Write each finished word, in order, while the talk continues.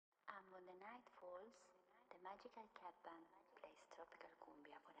Magical Cat Band plays tropical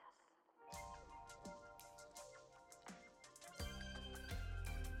cumbia for us.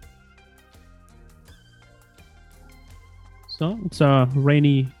 So it's a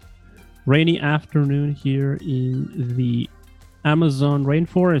rainy afternoon here in the Amazon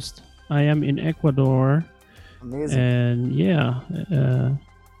rainforest. I am in Ecuador, Amazing. and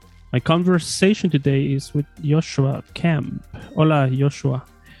my conversation today is with Joshua Camp. Hola, Joshua.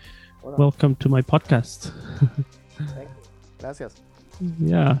 Hola. Welcome to my podcast. Thank you. Gracias.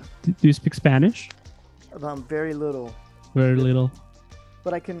 Yeah. Do you speak Spanish? Very little, Very little.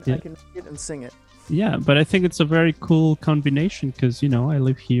 but I can Yeah. read it and sing it. Yeah, but I think it's a very cool combination because I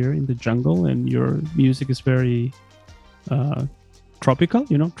live here in the jungle, and your music is very tropical.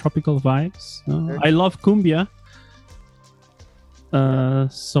 Tropical vibes. I love cumbia.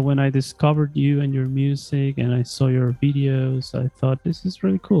 So when I discovered you and your music, and I saw your videos, I thought this is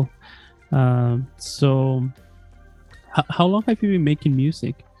really cool. So, how long have you been making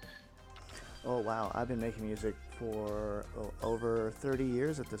music? Oh wow, I've been making music for over 30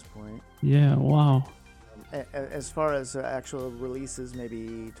 years at this point. Yeah, wow. As far as actual releases,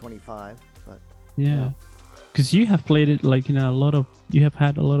 maybe 25. But Yeah, because you have played it like in you have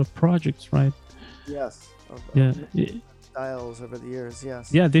had a lot of projects, right? yes, Yeah. styles over the years.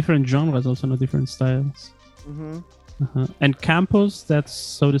 Yes. Yeah, different genres, also no different styles. Mm-hmm. And Campos, that's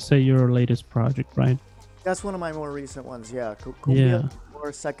so to say your latest project, right? That's one of my more recent ones. Yeah. Yeah. Cumbia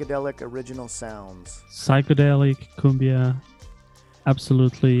or psychedelic original sounds. Psychedelic cumbia,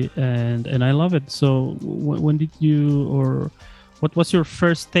 absolutely, and I love it. So when did you, or what was your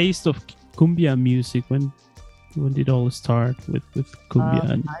first taste of cumbia music? When did it all start with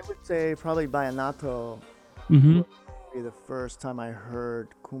cumbia? I would say probably Vallenato Mm-hmm. would be the first time I heard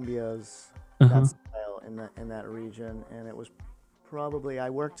cumbias, Uh-huh. that style in that region, and it was probably I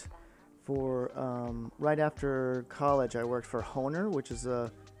worked for right after college. I worked for Hohner, which is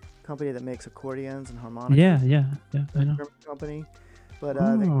a company that makes accordions and harmonicas. Yeah, I know. German company, but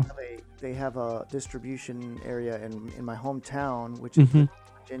Oh. they have a distribution area in my hometown, which is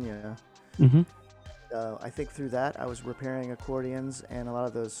Virginia. Mm-hmm. I think through that I was repairing accordions, and a lot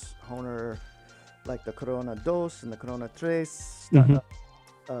of those Hohner, like the Corona Dos and the Corona Tres,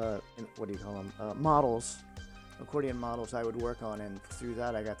 what do you call them? Models, accordion models I would work on, and through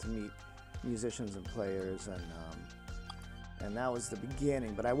that I got to meet musicians and players, and that was the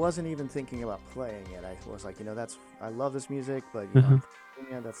beginning. But I wasn't even thinking about playing it. I was like, I love this music, but I'm from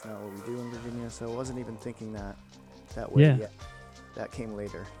Virginia, that's not what we do in Virginia, so I wasn't even thinking that way yet. That came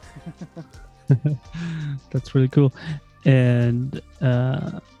later. That's really cool. And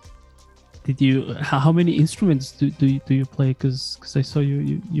how many instruments do you play? Because I saw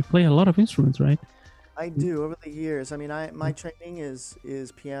you play a lot of instruments, right? I do over the years. I mean, my training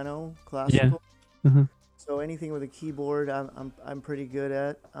is piano, classical. Uh-huh. So anything with a keyboard, I'm pretty good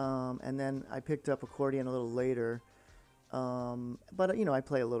at. And then I picked up accordion a little later. But I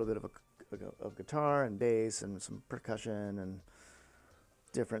play a little bit of guitar and bass and some percussion and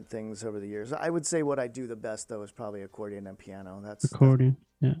different things over the years. I would say what I do the best though is probably accordion and piano. That's Accordion,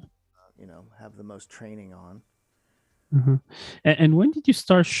 yeah. Have the most training on. Uh-huh. And when did you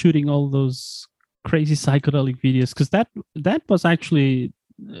start shooting all those crazy psychedelic videos? Because that was actually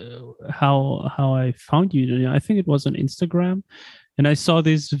how I found you. I think it was on Instagram, and I saw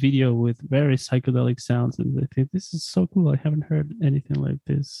this video with very psychedelic sounds, and I think this is so cool. I haven't heard anything like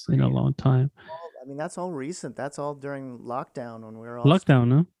this in a long time. I mean, that's all recent. That's all during lockdown when we were all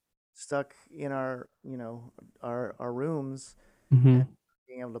Lockdown, huh? stuck in our our rooms. Mm-hmm. And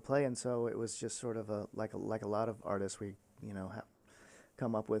being able to play, and so it was just sort of like a lot of artists, we have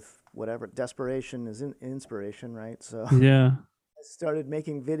come up with whatever. Desperation is inspiration, right? So Yeah. I started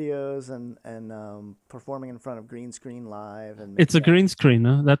making videos and performing in front of green screen live, and It's a green screen,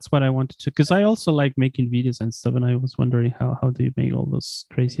 huh? That's what I wanted to, because I also like making videos and stuff, and I was wondering how do you make all those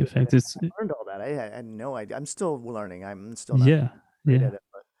crazy effects. I learned all that. I had no idea. I'm still learning. I'm still not Yeah, great yeah. at it,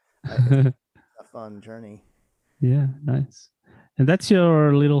 but it's a fun journey. Yeah, nice. And that's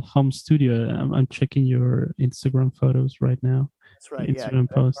your little home studio. I'm checking your Instagram photos right now. That's right. Instagram That's where I'm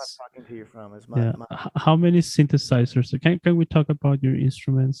posts. talking to you from. Is Yeah. How many synthesizers? Can we talk about your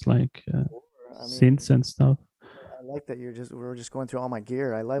instruments, like synths and stuff? I like that we're just going through all my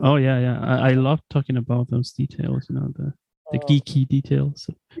gear. I love. Oh yeah. I love talking about those details. The geeky details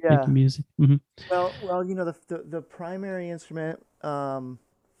of making music. Mm-hmm. Well, the primary instrument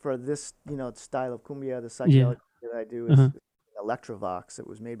for this style of cumbia, the psychedelic that I do, is Electrovox. It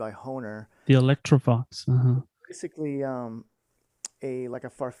was made by Hohner. The Electrovox. Basically, like a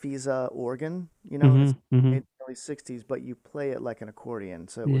Farfisa organ. Mm-hmm. It's made early '60s, but you play it like an accordion,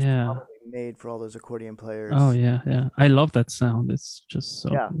 so it was Yeah. probably made for all those accordion players. Oh yeah, yeah. I love that sound. It's just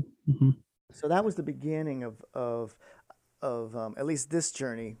so Yeah. cool. Hmm. So that was the beginning of at least this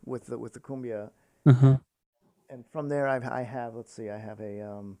journey with the cumbia, Uh-huh. and from there I have, let's see, I have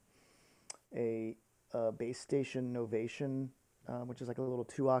a, bass station Novation, which is like a little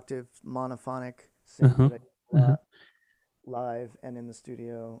 2 octave monophonic synth Uh-huh. that I use a Uh-huh. lot live and in the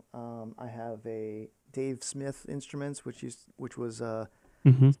studio. I have a Dave Smith Instruments, which was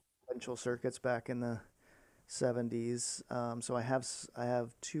Hmm. sequential circuits back in the '70s. So I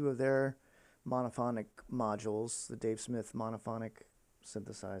have 2 of their monophonic modules, the Dave Smith monophonic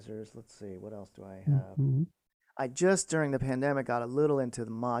synthesizers. Let's see, what else do I have? Hmm. I just during the pandemic got a little into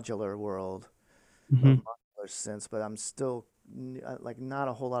the modular world of Hmm. modular synths, but I'm still like not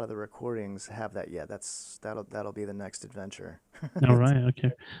a whole lot of the recordings have that yet. That'll be the next adventure. All right.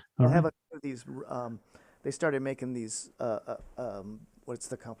 Okay. All I have right. a few of these. They started making these. What's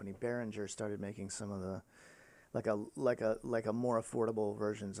the company? Behringer started making some of the like a more affordable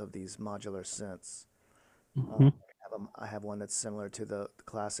versions of these modular synths. Hmm. I have one that's similar to the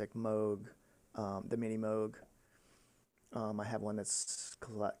classic Moog, the Mini Moog. I have one that's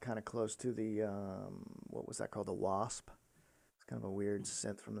kind of close to the what was that called? The Wasp. It's kind of a weird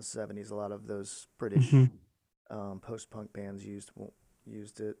synth from the '70s. A lot of those Hmm. British post-punk bands used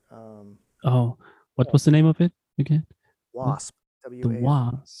it. Oh, what was the name of it again? The, Wasp, the WASP.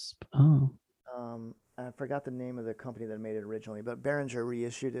 Wasp. Oh. I forgot the name of the company that made it originally, but Behringer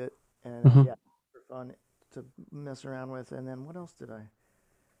reissued it, and Uh-huh. yeah, for fun to mess around with. And then what else did I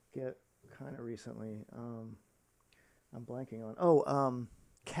get kind of recently? I'm blanking on. Oh,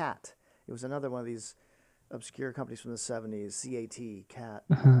 Cat. It was another one of these obscure companies from the '70s. Cat,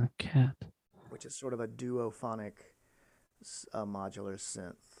 Uh-huh. Cat. which is sort of a duophonic modular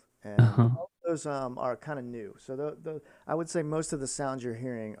synth, and Uh-huh. all those are kind of new. So the I would say most of the sounds you're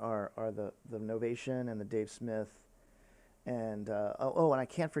hearing are the Novation and the Dave Smith, and and I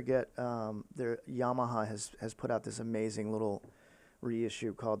can't forget their Yamaha has put out this amazing little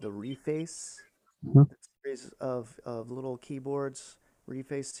reissue called the Reface, Uh-huh. the series of little keyboards,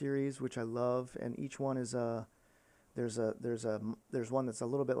 Reface series, which I love, and each one is there's one that's a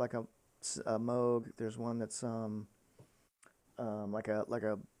little bit like a Moog. There's one that's like a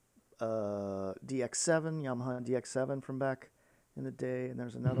DX7, Yamaha DX7 from back in the day, and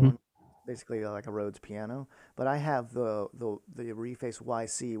there's another Hmm. one, basically like a Rhodes piano. But I have the Reface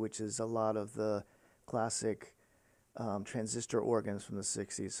YC, which is a lot of the classic transistor organs from the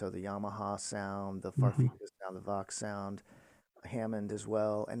 '60s. So the Yamaha sound, the Hmm. Farfisa sound, the Vox sound, Hammond as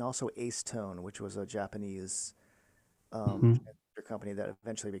well, and also Ace Tone, which was a Japanese Hmm. transistor company that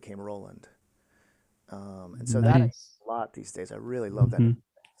eventually became Roland. And so that I use Nice. a lot these days. I really love that. Hmm.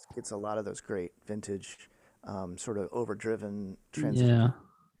 It's a lot of those great vintage, sort of overdriven transistor Yeah.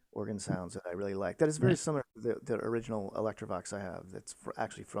 organ sounds that I really like. That is Yeah. very similar to the original Electrovox I have. That's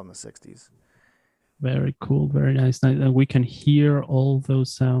actually from the '60s. Very cool. Very nice. And we can hear all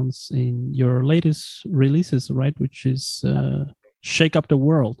those sounds in your latest releases, right? Which is Shake Up the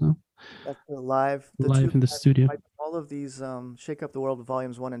World, huh? That's the two Live in the studio. all of these Shake Up the World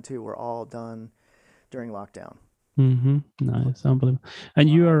volumes 1 and 2 were all done during lockdown. Mm-hmm. Nice. Unbelievable. And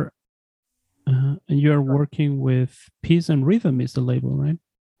you are working with Peace and Rhythm is the label, right?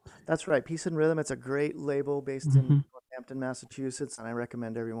 That's right. Peace and Rhythm. It's a great label based in Mm-hmm. Northampton, Massachusetts, and I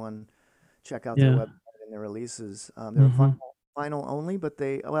recommend everyone check out their Yeah. website and their releases. They're Mm-hmm. vinyl only, but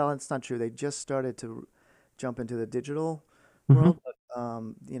well, it's not true. They just started to jump into the digital Mm-hmm. world, but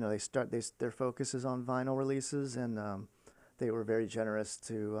their focus is on vinyl releases, and they were very generous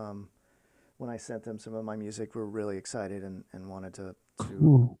to when I sent them some of my music, were really excited and wanted to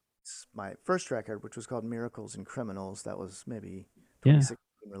Cool. it's my first record, which was called Miracles and Criminals. That was maybe Yeah.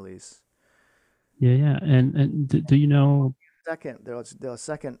 2016 release. Yeah. Yeah. And do you know Second, there was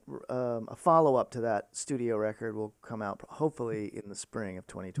second a follow up to that studio record will come out hopefully in the spring of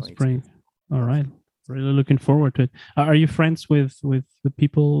 2022. Spring? All Yes. right. Really looking forward to it. Are you friends with the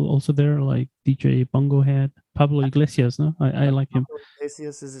people also there, like DJ Bongo Head, Pablo Iglesias? No, I like him. Pablo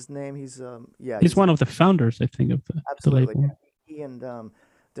Iglesias is his name. He's one of the founders, I think, of the absolutely. label. He and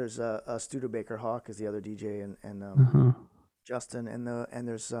there's Studebaker Hawk is the other DJ, and Uh-huh. Justin, and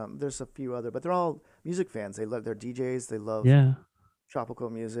there's a few other, but they're all music fans. They're DJs. They love Yeah. tropical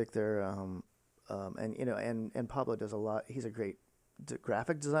music. They're and and Pablo does a lot. He's a great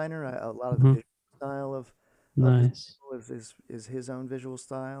graphic designer. A lot of the Mhm. visual style of his Nice. label is his own visual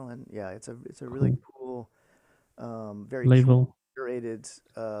style, and yeah, it's a really Cool. cool, very Label. curated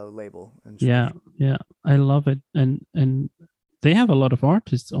label. And Yeah. Yeah. I love it. And they have a lot of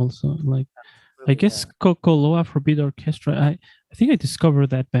artists also. Like I Absolutely, guess yeah. Kokolo Afrobeat Orchestra. I think I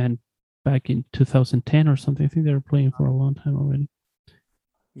discovered that band back in 2010 or something. I think they were playing for a long time already.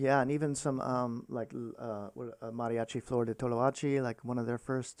 Yeah, and even some Mariachi Flor de Toloachi, like one of their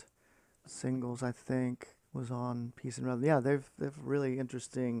first singles, I think, was on Peace and Rhythm. Yeah, they've really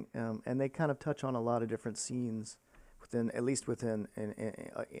interesting, and they kind of touch on a lot of different scenes within, at least within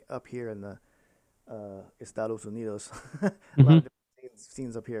up here in the Estados Unidos, a lot Hmm. of different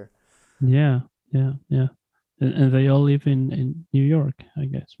scenes up here. Yeah, yeah, yeah. And they all live in New York, I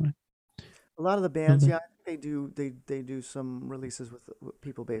guess, right? A lot of the No, bands, yeah, I think they do some releases with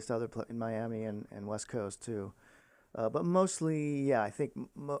people based in Miami and West Coast too. But mostly, yeah, I think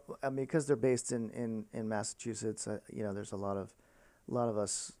I mean because they're based in Massachusetts, there's a lot of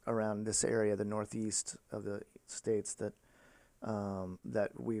us around this area, the northeast of the states that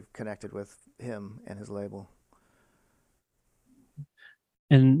we've connected with him and his label.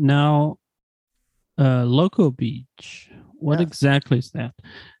 and now Loco Beach. What Yes. exactly is that?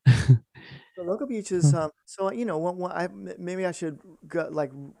 So Local Beach is so maybe I should go,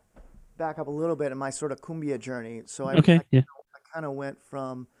 like back up a little bit in my sort of cumbia journey. So Okay, yeah. I kind of went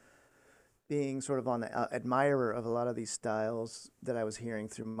from being sort of on the admirer of a lot of these styles that I was hearing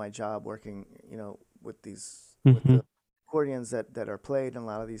through my job working, with Hmm. the accordions that are played in a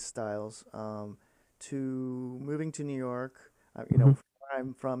lot of these styles, to moving to New York. Hmm. Where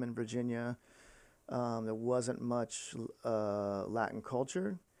I'm from in Virginia, there wasn't much Latin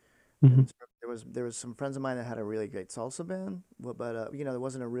culture. Hmm. And there was some friends of mine that had a really great salsa band, but there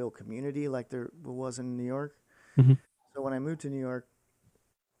wasn't a real community like there was in New York. Hmm. So when I moved to New York,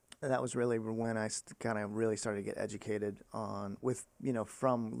 that was really when I kind of really started to get educated on with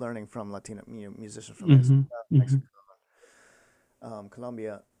from learning from Latino musicians from Hmm. Hmm. Mexico,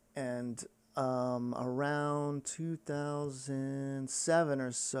 Colombia, and around 2007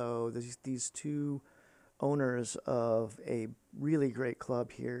 or so, these two owners of a really great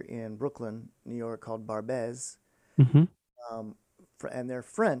club here in Brooklyn, New York, called Barbez. Hmm. Um, and they're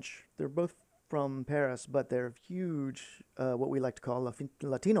French. They're both from Paris, but they're huge, what we like to call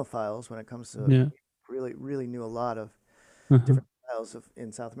Latino files when it comes to Yeah. really, really knew a lot of Uh-huh. different styles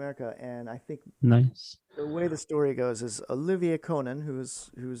in South America. And I think Nice. the way the story goes is Olivier Conan,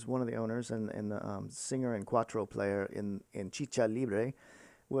 who's one of the owners and the singer and cuatro player in Chicha Libre,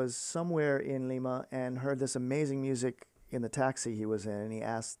 was somewhere in Lima and heard this amazing music in the taxi he was in, and he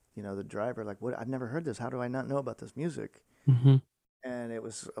asked, the driver, like, "What? I've never heard this. How do I not know about this music?" Hmm. And it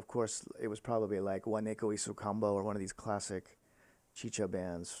was, of course, it was probably like Waneko Isukambo or one of these classic chicha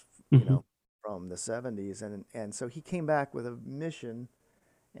bands, Hmm. from the 70s. And so he came back with a mission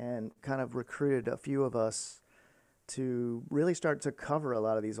and kind of recruited a few of us to really start to cover a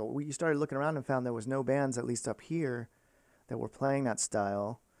lot of these. We started looking around and found there was no bands, at least up here, that were playing that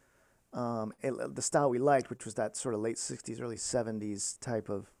style. The style we liked, which was that sort of late 60s, early 70s type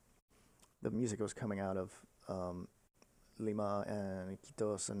of the music that was coming out of Lima and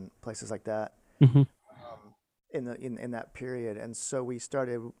Iquitos and places like that, Hmm. in that period. And so we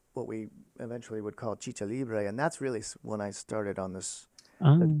started what we eventually would call Chicha Libre, and that's really when I started on the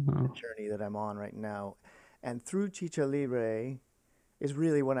Oh. journey that I'm on right now. And through Chicha Libre is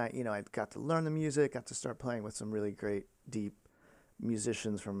really when I got to learn the music, got to start playing with some really great, deep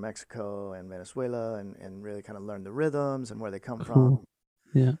musicians from Mexico and Venezuela, and really kind of learn the rhythms and where they come Cool. from.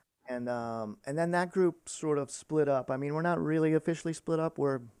 Yeah. And then that group sort of split up. I mean, we're not really officially split up.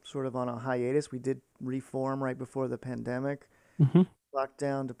 We're sort of on a hiatus. We did reform right before the pandemic, Hmm. locked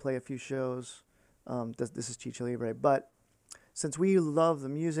down to play a few shows. This is Chicha Libre. But since we love the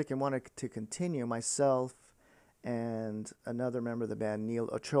music and wanted to continue, myself and another member of the band, Neil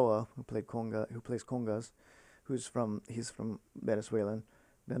Ochoa, who plays congas, he's from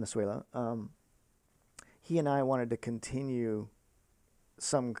Venezuela. He and I wanted to continue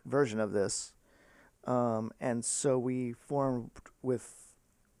some version of this. And so we formed with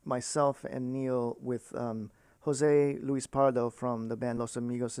myself and Neil with Jose Luis Pardo from the band Los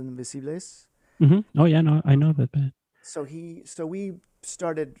Amigos Invisibles. Hmm. Oh yeah, no, I know that band. So we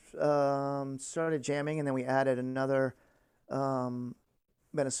started jamming, and then we added another um,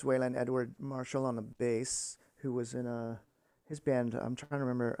 Venezuelan, Edward Marshall, on the bass, who was in his band. I'm trying to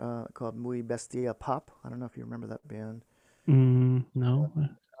remember, called Muy Bestia Pop. I don't know if you remember that band. No.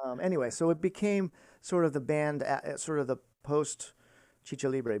 Anyway, so it became sort of the band, sort of the post Chicha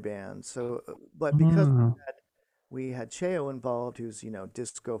Libre band. So, but because Oh. we had Cheo involved, who's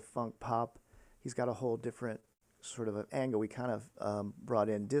disco, funk, pop, he's got a whole different sort of an angle. We kind of brought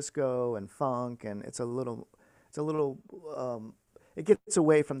in disco and funk, and it's a little, it gets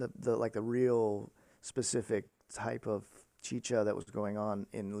away from the like the real specific type of chicha that was going on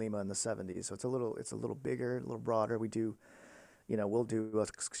in Lima in the 70s. So it's a little bigger, a little broader. We do, we'll do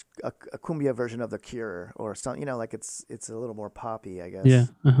a cumbia version of The Cure or some, like it's a little more poppy, I Yeah.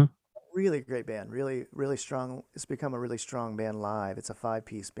 guess. Uh-huh. Really great band, really really strong. It's become a really strong band live. It's a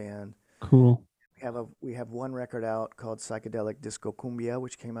five-piece band. Cool. We have one record out called Psychedelic Disco Cumbia,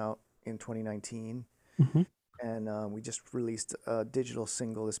 which came out in 2019, Hmm. and we just released a digital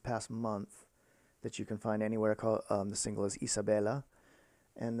single this past month that you can find anywhere. Called the single is Isabella,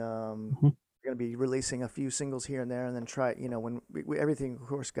 and Hmm. we're gonna be releasing a few singles here and there, and then try. When everything, of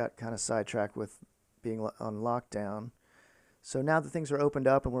course, got kind of sidetracked with being on lockdown. So now that things are opened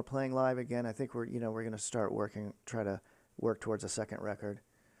up and we're playing live again, I think we're gonna start try to work towards a second record.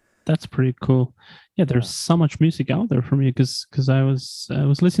 That's pretty cool. Yeah, Yeah. there's so much music out there for me because I was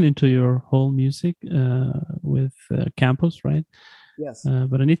listening to your whole music with Campus, right? Yes.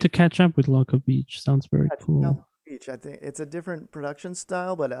 But I need to catch up with Loco Beach. Sounds very Yeah, check out cool. Beach. I think it's a different production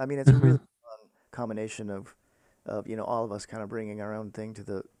style, but I mean it's a Uh-huh. really fun combination of all of us kind of bringing our own thing to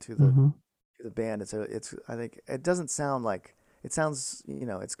Uh-huh. the band. It's I think it doesn't sound like it sounds,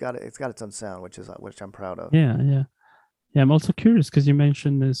 it's got its own sound, which I'm proud of. Yeah, yeah. Yeah, I'm also curious because you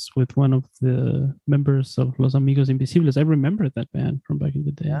mentioned this with one of the members of Los Amigos Invisibles. I remember that band from back in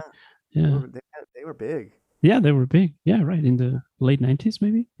the day. Yeah, they Yeah. were they were big. Yeah, they were big. Yeah, right. In the late 90s,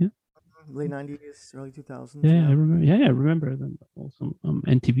 maybe. Yeah. Late 90s, early 2000s, Yeah, yeah. I remember. Yeah, I remember them also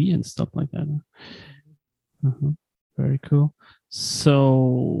NTV and stuff like that. Uh-huh. Very cool. So,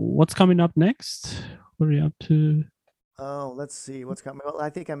 what's coming up next? What are you up to? Oh, let's see what's coming. Well, I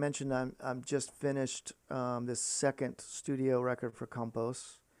think I mentioned I'm just finished this second studio record for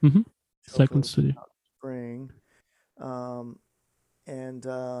Campos. Hmm. Hopefully Second studio. spring. Um, and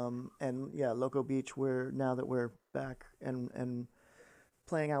yeah, Loco Beach. Now that we're back and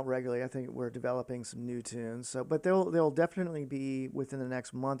playing out regularly, I think we're developing some new tunes. So, but there'll definitely be within the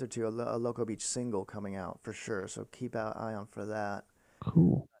next month or two a Loco Beach single coming out for sure. So keep an eye on for that.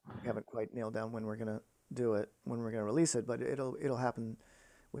 Cool. We haven't quite nailed down when we're gonna do it, when we're gonna release it, but it'll happen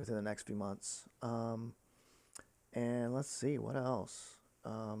within the next few months. And let's see what else.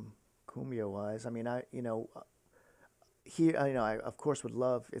 Cumbia wise, I mean, here, I of course would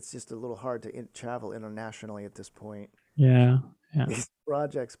love. It's just a little hard to travel internationally at this point. Yeah. Yeah. These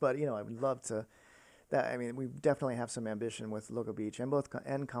projects, but I would love to. I mean, we definitely have some ambition with Logo Beach and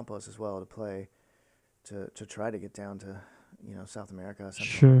and Campos as well to play to try to get down to South America, Central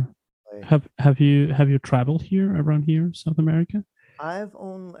Sure. America. Have you traveled here around here, South America? I've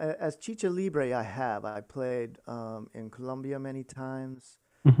only as Chicha Libre. I played in Colombia many times,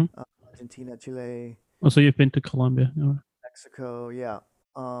 Hmm. Argentina, Chile, Oh, so you've been to Colombia. Mexico. Yeah.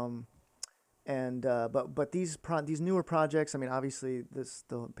 Um, and but these newer projects. I mean, obviously,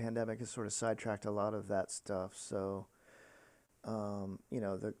 the pandemic has sort of sidetracked a lot of that stuff. So,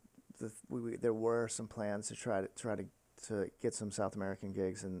 there were some plans to try to get some South American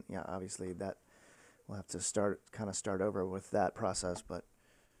gigs, and yeah, obviously that we'll have to start over with that process. But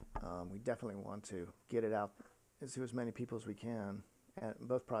we definitely want to get it out to as many people as we can at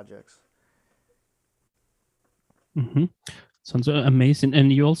both projects. Hmm. Sounds amazing.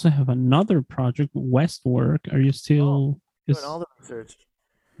 And you also have another project, Westwork. Are you Oh, still? doing all the research.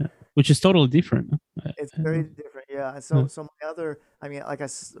 Yeah, which is totally different. It's very different, yeah. And Uh, so my other, I mean, like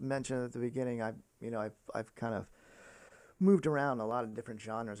mentioned at the beginning, I've kind of moved around a lot of different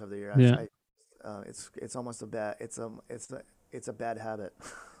genres over the year. yeah. It's almost a bad, it's a bad habit.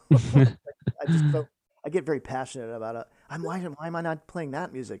 I just so I get very passionate about it. Why am I not playing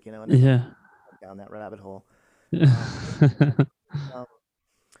that music? And then Yeah. down that rabbit hole. Yeah. Um,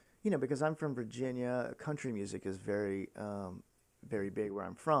 because I'm from Virginia, country music is very big where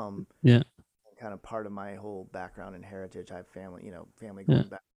I'm from. Yeah. Kind of part of my whole background and heritage. I have family Yeah. going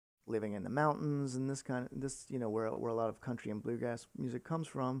back, living in the mountains, and where a lot of country and bluegrass music comes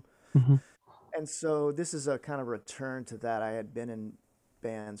from. Hmm. And so this is a kind of return to that. I had been in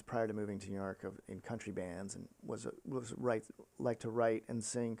bands prior to moving to New York in country bands, and like to write and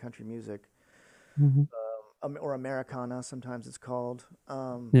sing country music, Hmm. or Americana sometimes it's called.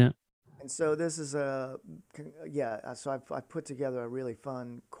 Yeah. And so this is yeah. So I've put together a really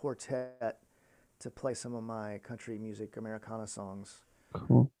fun quartet to play some of my country music Americana songs.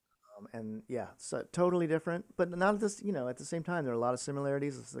 Cool. And yeah, so totally different, but not this. At the same time, there are a lot of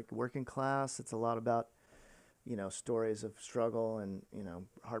similarities. It's like working class. It's a lot about stories of struggle and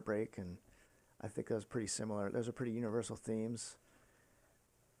heartbreak, and I think those are pretty similar. Those are pretty universal themes.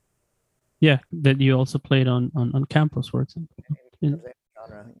 Yeah, that you also played on campus, for example. In Yeah. terms of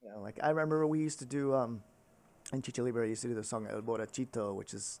genre, like I remember we used to do in Chicha Libre, I used to do the song El Borachito,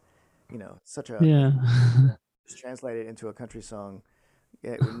 which is such a Yeah. just translate it into a country song,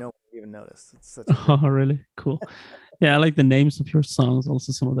 yeah, no one would even notice. It's such a Oh, really? Cool. Yeah, I like the names of your songs.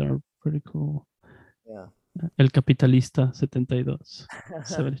 Also, some of them are pretty cool. yeah. El Capitalista 72,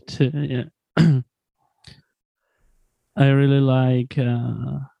 72. Yeah. I really like.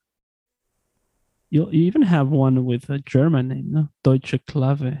 You even have one with a German name, no? Deutsche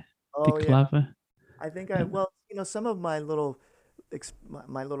Klave. Die Oh yeah. Klave. I think Yeah. well, some of my little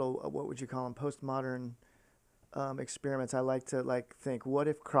my little what would you call them, postmodern experiments. I like to think, what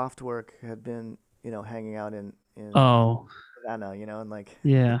if Kraftwerk had been hanging out in Oh, Savannah, and like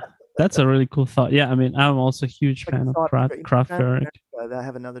yeah. That's a really cool thought. Yeah, I mean, I'm also a huge like a fan of thought Kraftwerk. I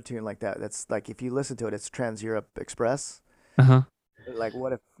have another tune like that. That's like, if you listen to it, it's Trans Europe Express. Uh-huh. Like,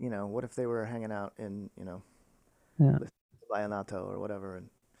 what if they were hanging out in Yeah. Vallenato or whatever, and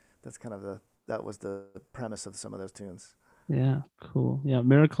that's kind of that was the premise of some of those tunes. Yeah, cool. Yeah,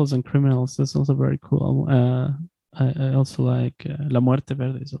 Miracles and Criminals is also very cool. I also like La Muerte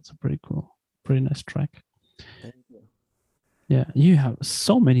Verde is also pretty cool. Pretty nice track. Thank you. Yeah, you have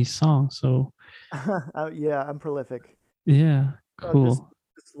so many songs. So Yeah, I'm prolific. yeah, So cool.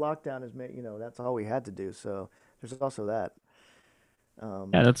 this lockdown is made, that's all we had to do. So there's also that.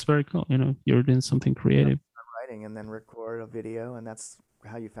 Yeah, that's very cool. You're doing something creative. Writing and then record a video, and that's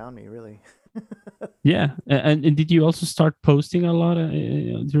how you found me, really. Yeah, and did you also start posting a lot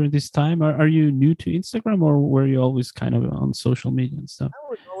during this time? Are you new to Instagram, or were you always kind of on social media and stuff? I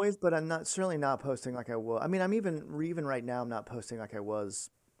was always, but I'm certainly not posting like I was. I mean, I'm even right now, I'm not posting like I was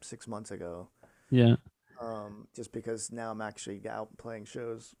 6 months ago. Yeah. Just because now I'm actually out playing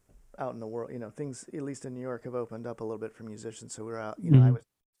shows out in the world. Things, at least in New York, have opened up a little bit for musicians. So we're out. I was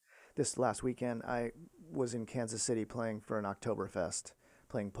this last weekend. I was in Kansas City playing for an Oktoberfest,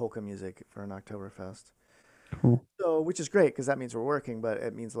 playing polka music for an Oktoberfest. Cool. So, which is great because that means we're working, but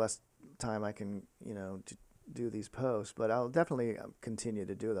it means less time I can, to do these posts. But I'll definitely continue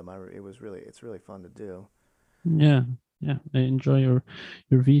to do them. It's really fun to do. Yeah, yeah, I enjoy your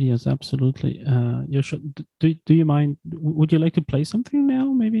videos absolutely. You should. Do you mind? Would you like to play something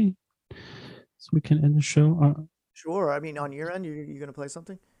now, maybe, so we can end the show? Sure. I mean, on your end, you're gonna play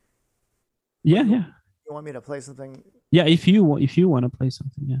something? Yeah, you, yeah, you want me to play something? yeah. If you want to play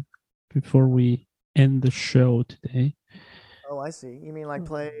something, yeah, before we end the show today. Oh, I see. You mean like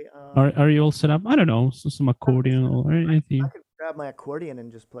play? Are you all set up? I don't know, some accordion or I anything. could grab my accordion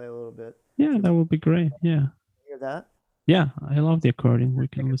and just play a little bit. Yeah, that would be great. Yeah, Hear that? yeah. I love the accordion. We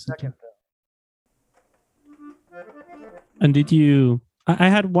can listen to. And did you? I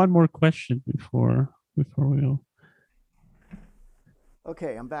had one more question before we go.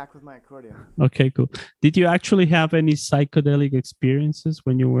 Okay, I'm back with my accordion. Okay, cool. Did you actually have any psychedelic experiences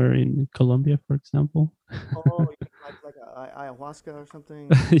when you were in Colombia, for example? Oh, like ayahuasca or something?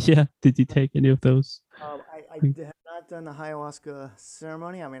 Yeah. Did you take any of those? I have not done the ayahuasca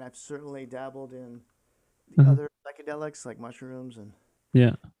ceremony. I mean, I've certainly dabbled in the Uh-huh. other psychedelics like mushrooms and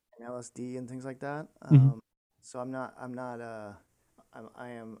Yeah. LSD and things like that. Mhm. So I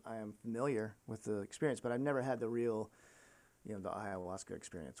am familiar with the experience, but I've never had the real, the ayahuasca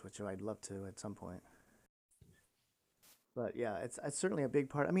experience, which I'd love to at some point. But yeah, it's certainly a big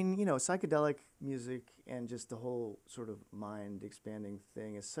part. I mean, psychedelic music and just the whole sort of mind expanding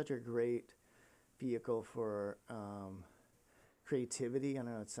thing is such a great vehicle for creativity. I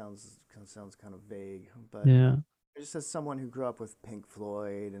know it sounds kind of vague, but Yeah. just as someone who grew up with Pink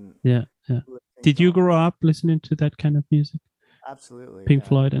Floyd and Yeah. Yeah. listening Did to you grow up listening to that kind of music, absolutely, Pink yeah,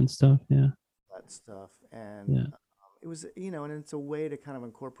 Floyd and stuff? Yeah. that stuff, and Yeah. it was, and it's a way to kind of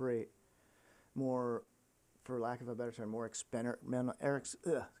incorporate more, for lack of a better term, more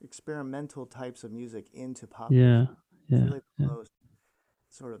experimental types of music into pop Yeah. music. It's Yeah. really the Yeah. most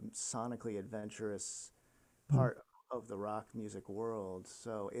sort of sonically adventurous Mm. part of the rock music world.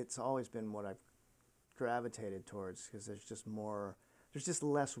 So it's always been what I've gravitated towards, because there's just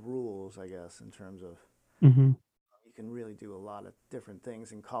less rules, I guess, in terms of Mhm. you can really do a lot of different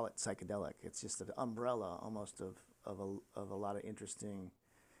things and call it psychedelic. It's just an umbrella almost of a lot of interesting,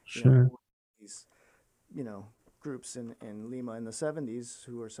 Sure. these, groups in Lima in the 70s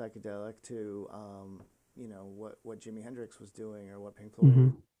who were psychedelic to, what Jimi Hendrix was doing, or what Pink Floyd,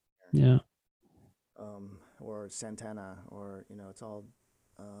 Mhm. Yeah. or Santana, or, it's all,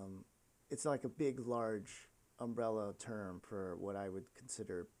 it's like a big, large umbrella term for what I would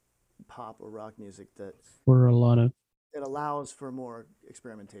consider pop or rock music that For a lot of allows for more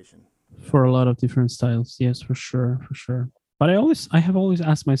experimentation. different styles. Yes, for sure, for sure. But I have always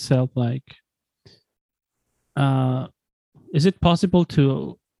asked myself, like, is it possible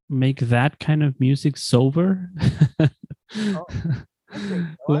to make that kind of music sober? Oh, I think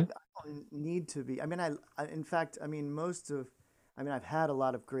so. Like- need to be. I mean, in fact, I mean, I've had a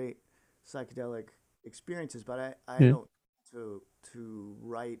lot of great psychedelic experiences, but I Yeah. don't to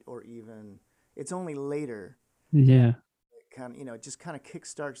write or even. It's only later that Yeah. it kind of, it just kind of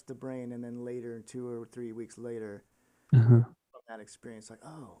kickstarts the brain, and then later, 2 or 3 weeks later, Uh-huh. from that experience, like,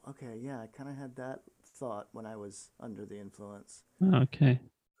 oh, okay, yeah, I kind of had that thought when I was under the influence. Okay.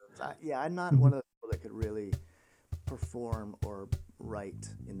 Yeah, I'm not Mhm. one of the people that could really perform or write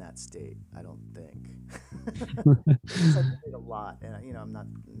in that state. I don't think. Because I did a lot, and I'm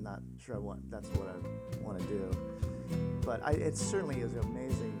not sure that's what I want to do. But it certainly is an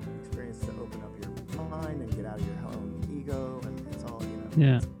amazing experience to open up your mind and get out of your own ego, and it's all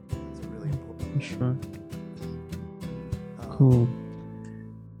Yeah, It's a really important for thing. sure. Um, Cool.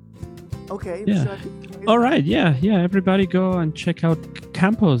 Okay, Yeah. should I continue? All right. Yeah. Yeah. Everybody go and check out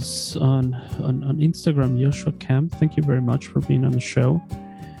Campos on Instagram, Joshua Camp. Thank you very much for being on the show.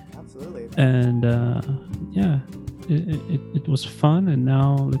 Absolutely. And yeah, it was fun. And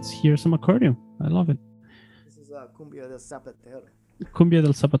now let's hear some accordion. I love it. This is Cumbia del Zapatero. Cumbia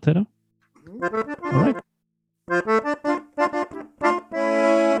del Zapatero. Mhm. All right.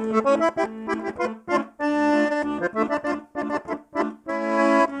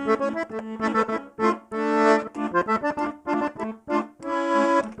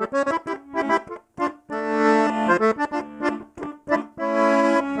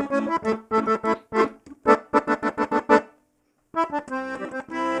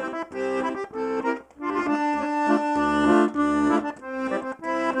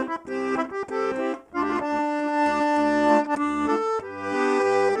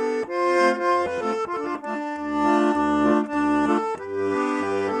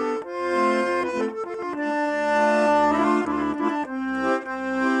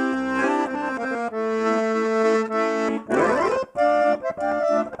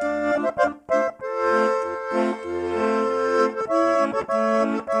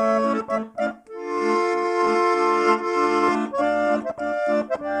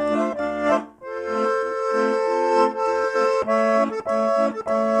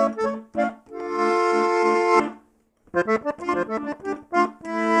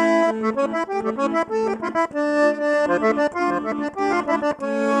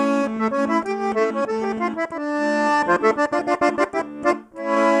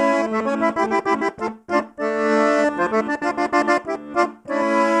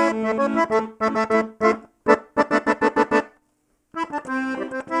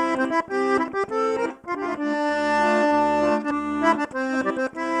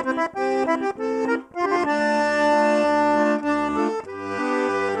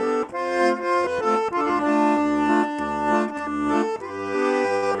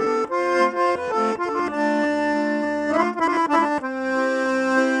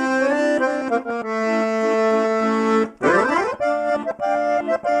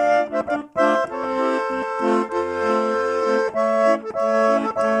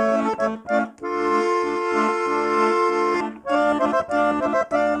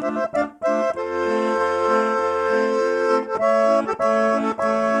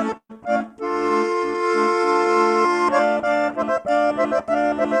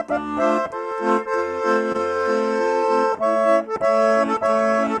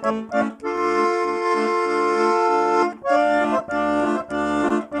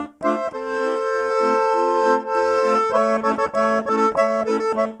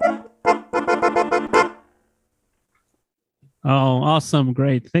 Oh, awesome.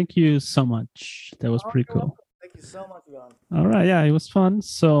 Great. Thank you so much. That was pretty cool. Thank you so much, John. All right. Yeah, it was fun.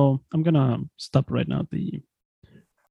 So I'm going to stop right now the